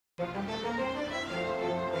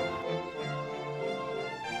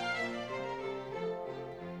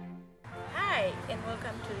Hi and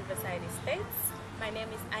welcome to Riverside Estates. My name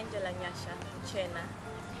is Angela Nyasha Chena.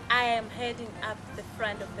 I am heading up the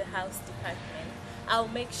front of the house department. I'll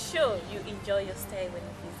make sure you enjoy your stay when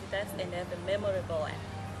you visit us and have a memorable one.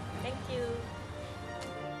 Thank you.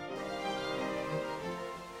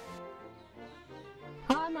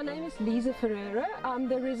 Hi, my name is Lisa Ferreira. I'm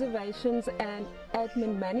the reservations and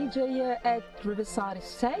admin manager here at Riverside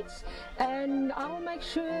Estates, and I will make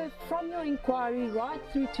sure from your inquiry right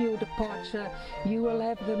through to your departure you will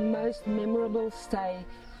have the most memorable stay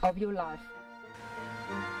of your life.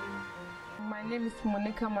 My name is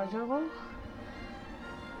Monica Majoro.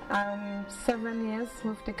 I'm 7 years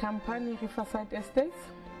with the company Riverside Estates.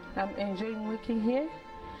 I'm enjoying working here.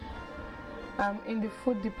 I'm in the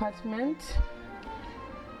food department.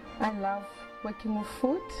 I love working with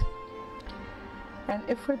food, and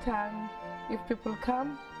every time if people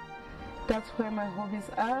come, that's where my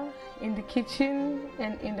hobbies are, in the kitchen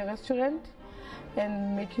and in the restaurant,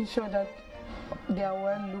 and making sure that they are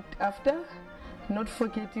well looked after, not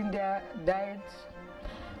forgetting their diet,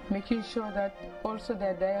 making sure that also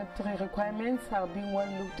their dietary requirements are being well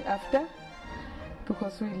looked after,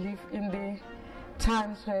 because we live in the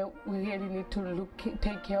times where we really need to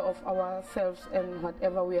take care of ourselves and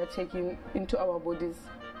whatever we are taking into our bodies.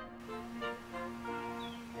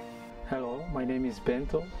 Hello, my name is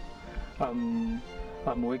Bento. I'm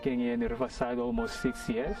working here in Riverside almost 6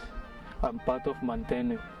 years. I'm part of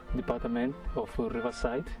maintenance department of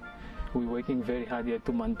Riverside. We're working very hard here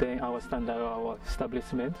to maintain our standard, our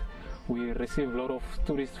establishment. We receive a lot of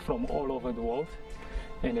tourists from all over the world,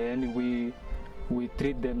 and then we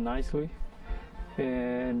treat them nicely,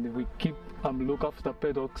 and we look after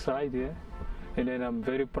paddock side here, and then I'm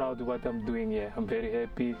very proud of what I'm doing here. I'm very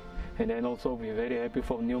happy, and then also we're very happy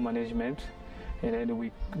for new management, and then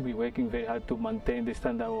we're working very hard to maintain the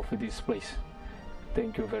standard of this place.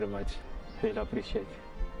 Thank you very much. Really appreciate it.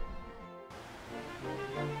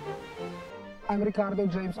 I'm Ricardo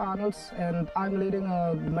James Arnolds, and I'm leading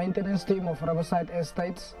a maintenance team of Riverside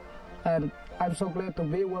Estates, and I'm so glad to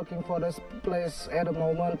be working for this place at the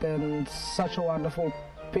moment, and such a wonderful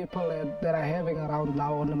people that I'm having around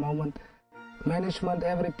now on the moment. Management,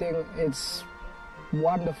 everything, it's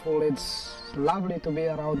wonderful. It's lovely to be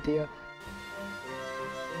around here.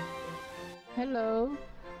 Hello,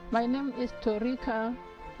 my name is Torika.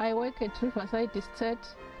 I work at Riverside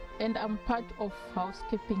Estate and I'm part of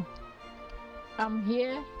housekeeping. I'm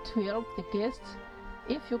here to help the guests.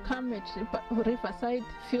 If you come at Riverside,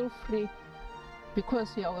 feel free,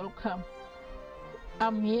 because you are welcome.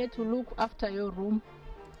 I'm here to look after your room,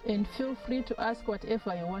 and feel free to ask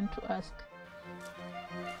whatever you want to ask.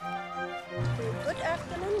 Good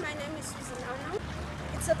afternoon, my name is Susan Arnold.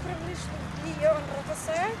 It's a privilege to be here on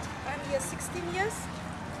Riverside. I'm here 16 years.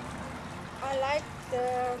 I like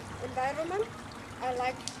the environment, I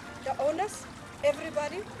like the owners,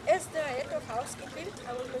 everybody. As the head of housekeeping,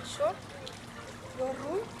 I will make sure your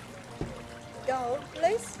room, the whole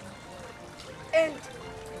place, and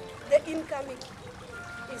the incoming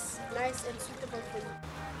is nice and suitable for you.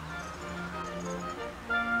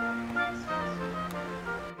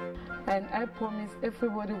 And I promise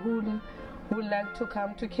everybody who would like to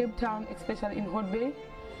come to Cape Town, especially in Hout Bay,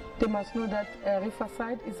 they must know that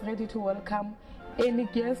Riverside is ready to welcome any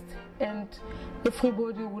guest, and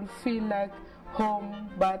everybody will feel like home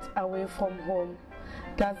but away from home.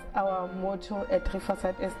 That's our motto at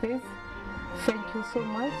Riverside Estates. Thank you so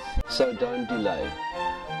much. So don't delay.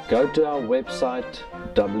 Go to our website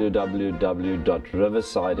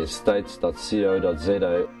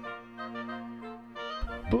www.riversideestates.co.za.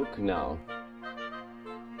 Book now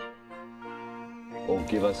or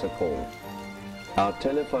give us a call. Our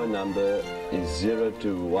telephone number is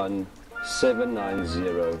 021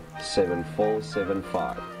 790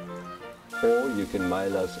 7475, or you can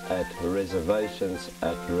mail us at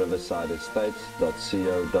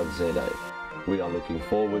reservations@riversideestates.co.za. We are looking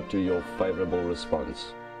forward to your favorable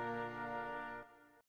response.